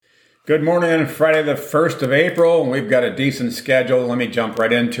Good morning, Friday the 1st of April, and we've got a decent schedule. Let me jump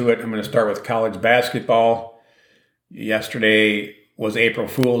right into it. I'm going to start with college basketball. Yesterday was April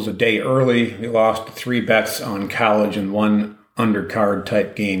Fool's, a day early. We lost 3 bets on college and 1 undercard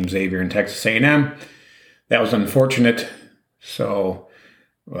type game, Xavier and Texas A&M. That was unfortunate, but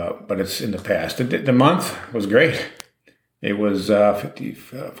it's in the past. The month was great. It was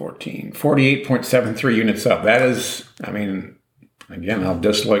 48.73 units up. That is, again, I'll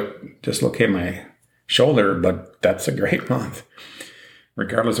dislocate my shoulder, but that's a great month,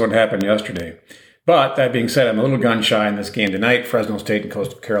 regardless of what happened yesterday. But that being said, I'm a little gun shy in this game tonight, Fresno State and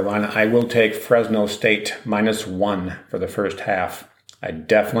Coastal Carolina. I will take Fresno State -1 for the first half. I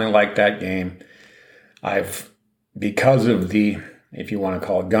definitely like that game. Because of the, if you want to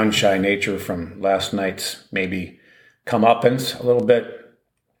call it gun shy nature from last night's maybe comeuppance a little bit,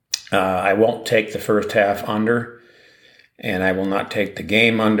 I won't take the first half under. And I will not take the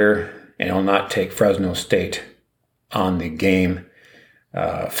game under, and I will not take Fresno State on the game,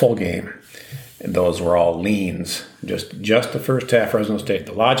 full game. And those were all leans. Just the first half, Fresno State.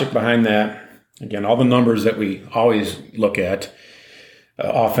 The logic behind that, again, all the numbers that we always look at,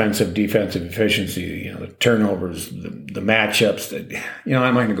 offensive, defensive efficiency, the turnovers, the matchups. I'm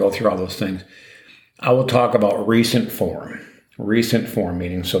not going to go through all those things. I will talk about recent form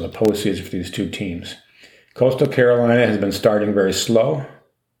meaning, so the postseason for these two teams. Coastal Carolina has been starting very slow.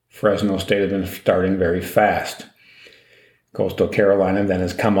 Fresno State has been starting very fast. Coastal Carolina then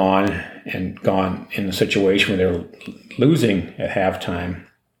has come on and gone in a situation where they're losing at halftime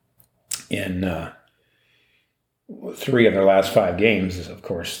in 3 of their last 5 games. Of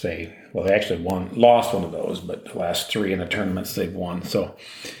course, they actually lost one of those, but the last 3 in the tournaments they've won. So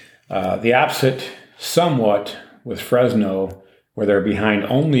the opposite somewhat with Fresno, where they're behind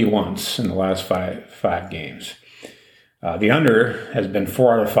only once in the last five games. The under has been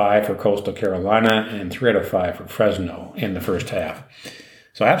 4 out of 5 for Coastal Carolina and 3 out of 5 for Fresno in the first half.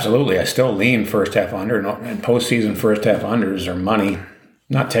 So absolutely, I still lean first half under, and postseason first half unders are money.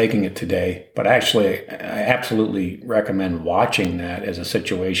 Not taking it today, but actually I absolutely recommend watching that as a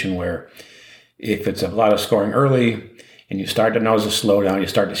situation where if it's a lot of scoring early and you start to notice a slowdown, you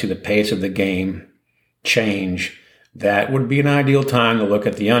start to see the pace of the game change, that would be an ideal time to look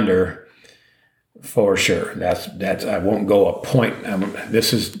at the under for sure. That's I won't go a point.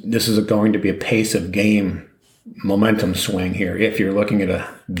 This is going to be a pace of game momentum swing here. If you're looking at a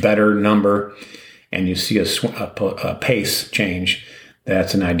better number and you see a pace change,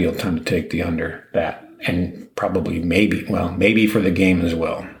 that's an ideal time to take the under that, and maybe for the game as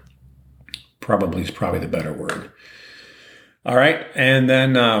well. Probably is probably the better word. All right, and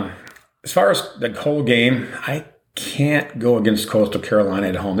then as far as the whole game, I can't go against Coastal Carolina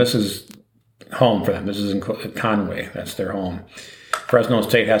at home. This is home for them. This is in Conway. That's their home. Fresno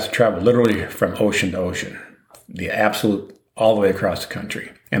State has to travel literally from ocean to ocean, all the way across the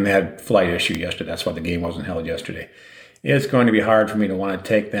country. And they had flight issue yesterday. That's why the game wasn't held yesterday. It's going to be hard for me to want to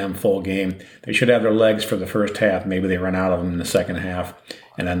take them full game. They should have their legs for the first half. Maybe they run out of them in the second half,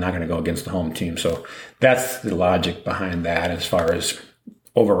 and I'm not going to go against the home team. So that's the logic behind that as far as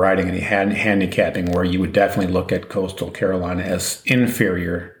overriding any handicapping, where you would definitely look at Coastal Carolina as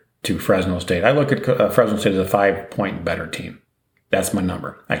inferior to Fresno State. I look at Fresno State as a 5-point better team. That's my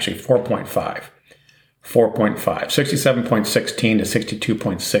number. Actually, 4.5. 67.16 to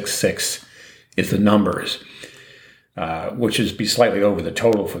 62.66 is the numbers, which is be slightly over the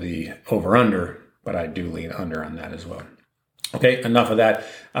total for the over-under, but I do lean under on that as well. Okay, enough of that.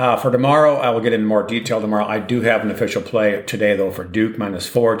 For tomorrow, I will get in more detail tomorrow. I do have an official play today, though, for Duke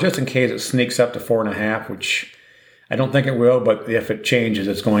 -4, just in case it sneaks up to 4.5, which I don't think it will, but if it changes,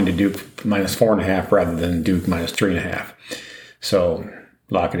 it's going to Duke -4.5 rather than Duke -3.5. So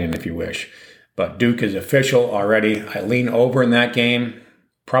lock it in if you wish. But Duke is official already. I lean over in that game.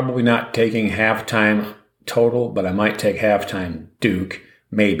 Probably not taking halftime total, but I might take halftime Duke,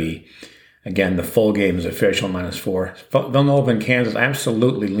 maybe. Again, the full game is official, -4. Villanova and Kansas,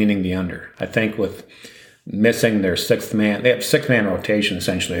 absolutely leaning the under. I think with missing their 6th man, they have 6-man rotation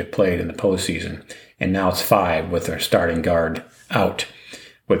essentially have played in the postseason, and now it's 5 with their starting guard out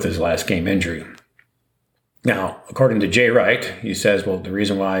with his last game injury. Now, according to Jay Wright, he says, well, the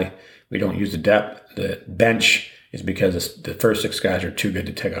reason why we don't use the bench is because the first 6 guys are too good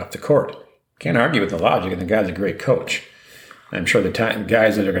to take off the court. Can't argue with the logic, and the guy's a great coach. I'm sure the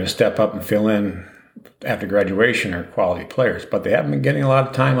guys that are going to step up and fill in after graduation are quality players, but they haven't been getting a lot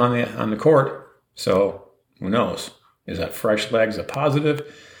of time on the court. So who knows? Is that fresh legs a positive?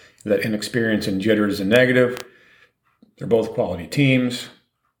 Is that inexperience and jitters a negative? They're both quality teams.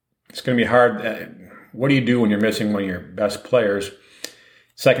 It's going to be hard. What do you do when you're missing one of your best players?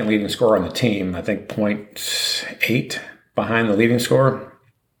 second leading scorer on the team. I think 0.8 behind the leading scorer.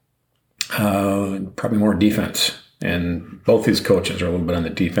 Probably more defense. And both these coaches are a little bit on the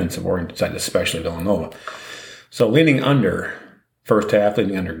defensive oriented side, especially Villanova. So leaning under, first half,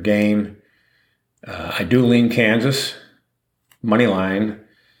 leaning under game. I do lean Kansas, money line.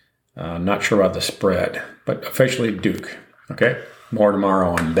 Not sure about the spread, but officially Duke. Okay, more tomorrow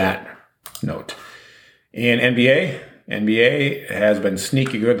on that note. In NBA has been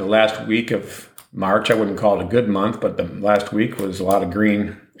sneaky good the last week of March. I wouldn't call it a good month, but the last week was a lot of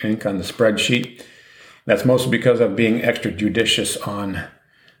green ink on the spreadsheet. That's mostly because of being extra judicious on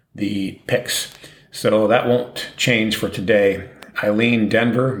the picks. So that won't change for today. I lean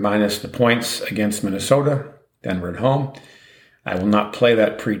Denver minus the points against Minnesota. Denver at home. I will not play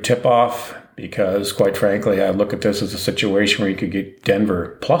that pre-tip-off because, quite frankly, I look at this as a situation where you could get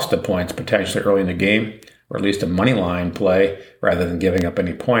Denver plus the points potentially early in the game, or at least a money line play rather than giving up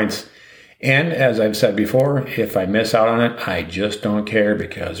any points. And as I've said before, if I miss out on it, I just don't care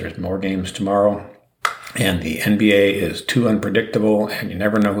because there's more games tomorrow. And the NBA is too unpredictable, and you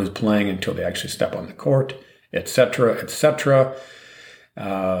never know who's playing until they actually step on the court, etc., etc.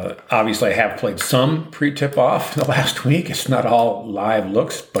 Obviously, I have played some pre-tip-off the last week. It's not all live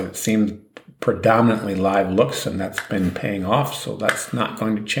looks, but it seems predominantly live looks, and that's been paying off, so that's not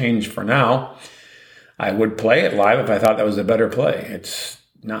going to change for now. I would play it live if I thought that was a better play. It's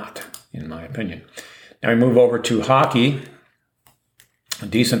not, in my opinion. Now we move over to hockey. A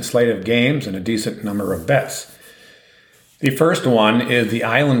decent slate of games and a decent number of bets. The first one is the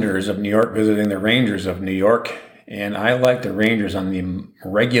Islanders of New York visiting the Rangers of New York, and I like the Rangers on the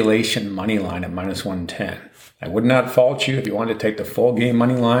regulation money line at minus 110. I would not fault you if you wanted to take the full game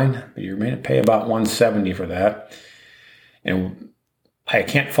money line, but you're going to pay about 170 for that. And I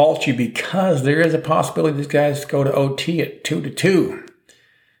can't fault you because there is a possibility these guys go to OT at 2-2.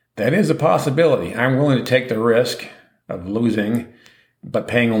 That is a possibility. I'm willing to take the risk of losing, but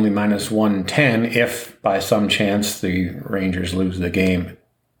paying only minus 110 if by some chance the Rangers lose the game,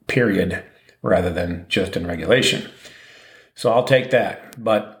 period, rather than just in regulation. So I'll take that.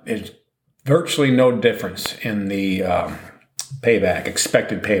 But it's virtually no difference in the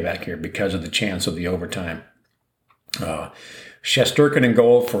expected payback here because of the chance of the overtime. Shesterkin in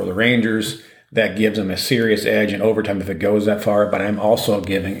goal for the Rangers. That gives them a serious edge in overtime if it goes that far, but I'm also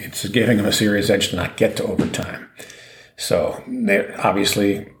giving them a serious edge to not get to overtime. So they're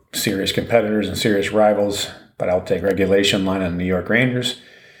obviously serious competitors and serious rivals, but I'll take regulation line on the New York Rangers.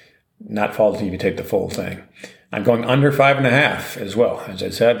 Not faulty if you take the full thing. I'm going under 5.5 as well. As I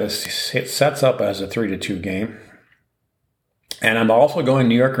said, it sets up as a 3-2 game. And I'm also going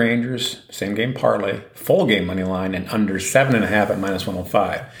New York Rangers, same game parlay, full game money line, and under 7.5 at minus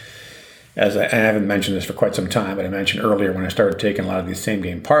 105. I haven't mentioned this for quite some time, but I mentioned earlier when I started taking a lot of these same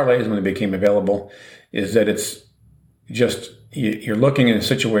game parlays when they became available, is that it's just you're looking at a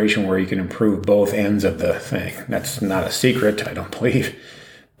situation where you can improve both ends of the thing. That's not a secret, I don't believe.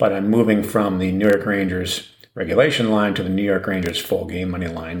 But I'm moving from the New York Rangers regulation line to the New York Rangers full game money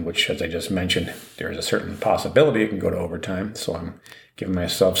line, which, as I just mentioned, there is a certain possibility it can go to overtime. So I'm giving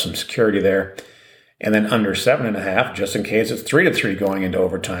myself some security there. And then under 7.5, just in case it's 3-3 going into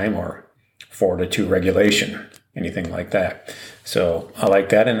overtime or 4-2 regulation, anything like that. So I like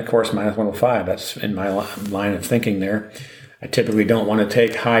that. And of course, minus 105, that's in my line of thinking there. I typically don't want to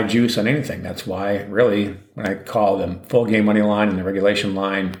take high juice on anything. That's why, really, when I call them full game money line and the regulation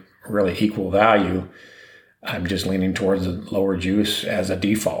line really equal value, I'm just leaning towards the lower juice as a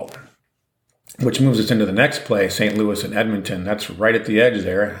default. Which moves us into the next play, St. Louis and Edmonton. That's right at the edge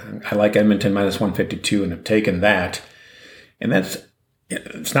there. I like Edmonton minus 152 and have taken that. And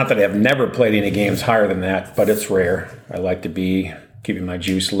it's not that I have never played any games higher than that, but it's rare. I like to be keeping my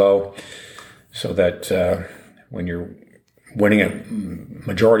juice low so that when you're winning a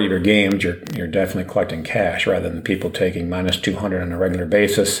majority of your games, you're definitely collecting cash rather than people taking minus 200 on a regular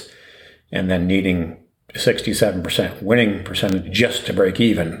basis and then needing 67% winning percentage just to break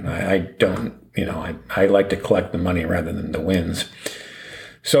even. I don't, I like to collect the money rather than the wins.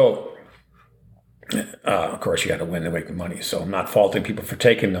 So, of course, you got to win to make the money. So I'm not faulting people for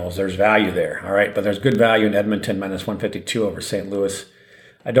taking those. There's value there. All right. But there's good value in Edmonton minus 152 over St. Louis.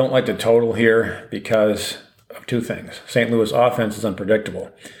 I don't like the total here because of two things. St. Louis offense is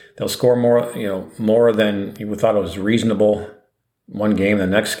unpredictable. They'll score more than you thought it was reasonable one game. The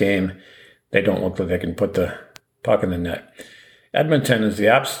next game, they don't look like they can put the puck in the net. Edmonton is the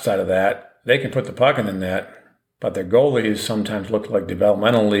opposite side of that. They can put the puck in the net, but their goalies sometimes look like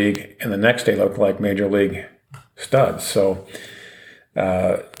developmental league, and the next day look like major league studs. So,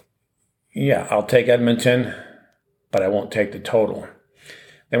 I'll take Edmonton, but I won't take the total.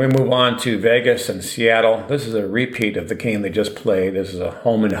 Then we move on to Vegas and Seattle. This is a repeat of the game they just played. This is a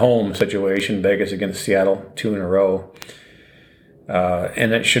home-and-home situation, Vegas against Seattle, 2 in a row.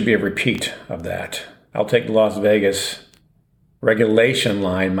 And it should be a repeat of that. I'll take Las Vegas regulation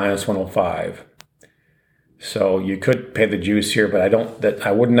line minus 105. So you could pay the juice here, but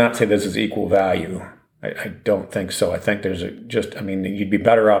I would not say this is equal value. I don't think so. I think you'd be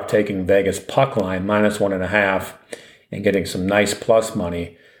better off taking Vegas puck line minus 1.5 and getting some nice plus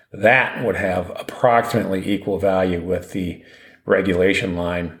money. That would have approximately equal value with the regulation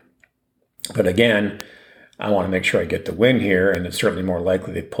line. But again, I want to make sure I get the win here, and it's certainly more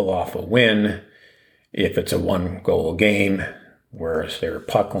likely to pull off a win if it's a 1-goal game, whereas their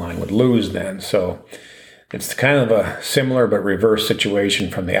puck line would lose then. So it's kind of a similar but reverse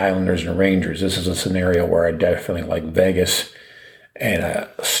situation from the Islanders and Rangers. This is a scenario where I definitely like Vegas and a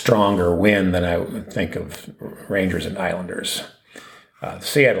stronger win than I would think of Rangers and Islanders.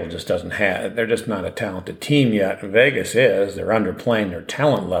 Seattle just they're just not a talented team yet. Vegas is. They're underplaying their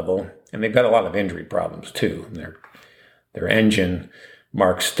talent level, and they've got a lot of injury problems too. Their engine,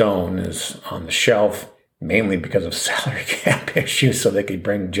 Mark Stone, is on the shelf, mainly because of salary cap issues, so they could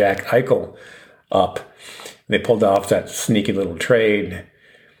bring Jack Eichel up. They pulled off that sneaky little trade.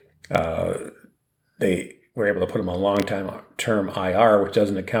 They were able to put him on long-term IR, which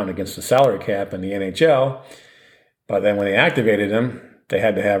doesn't account against the salary cap in the NHL. But then when they activated him, they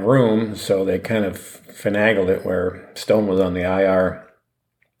had to have room, so they kind of finagled it where Stone was on the IR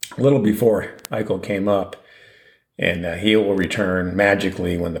a little before Eichel came up. And he will return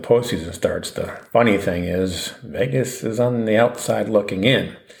magically when the postseason starts. The funny thing is, Vegas is on the outside looking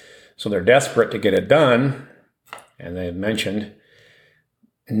in. So they're desperate to get it done. And they mentioned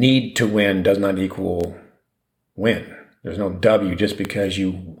need to win does not equal win. There's no W just because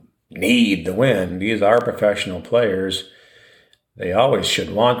you need the win. These are professional players. They always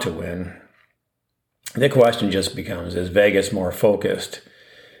should want to win. The question just becomes, is Vegas more focused?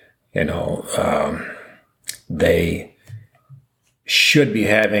 They should be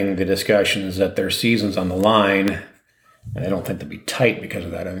having the discussions that their season's on the line, and I don't think they'll be tight because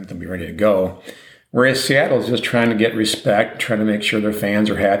of that. I think they'll be ready to go. Whereas Seattle's just trying to get respect, trying to make sure their fans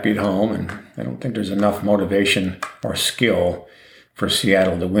are happy at home, and I don't think there's enough motivation or skill for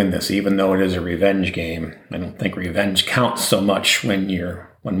Seattle to win this, even though it is a revenge game. I don't think revenge counts so much when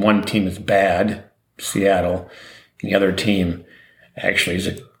one team is bad, Seattle, and the other team actually is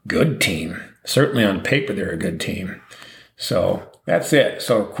a good team. Certainly on paper, they're a good team. So that's it.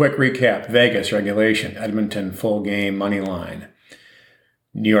 So quick recap: Vegas regulation, Edmonton full game money line,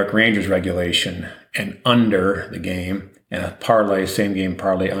 New York Rangers regulation and under the game, and a parlay, same game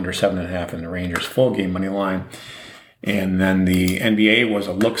parlay under 7.5 in the Rangers full game money line. And then the NBA was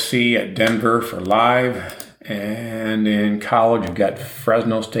a look-see at Denver for live. And in college, you've got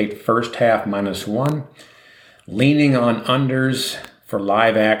Fresno State first half -1. Leaning on unders for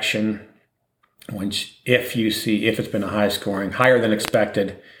live action, which if it's been a high scoring, higher than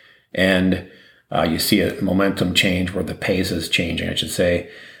expected, and you see a momentum change where the pace is changing, I should say.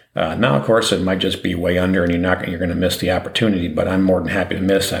 Now, of course, it might just be way under, and you're going to miss the opportunity. But I'm more than happy to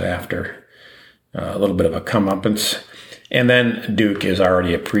miss that after a little bit of a comeuppance. And then Duke is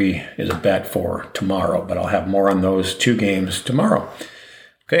already a bet for tomorrow. But I'll have more on those 2 games tomorrow.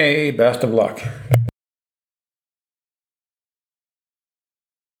 Okay, best of luck.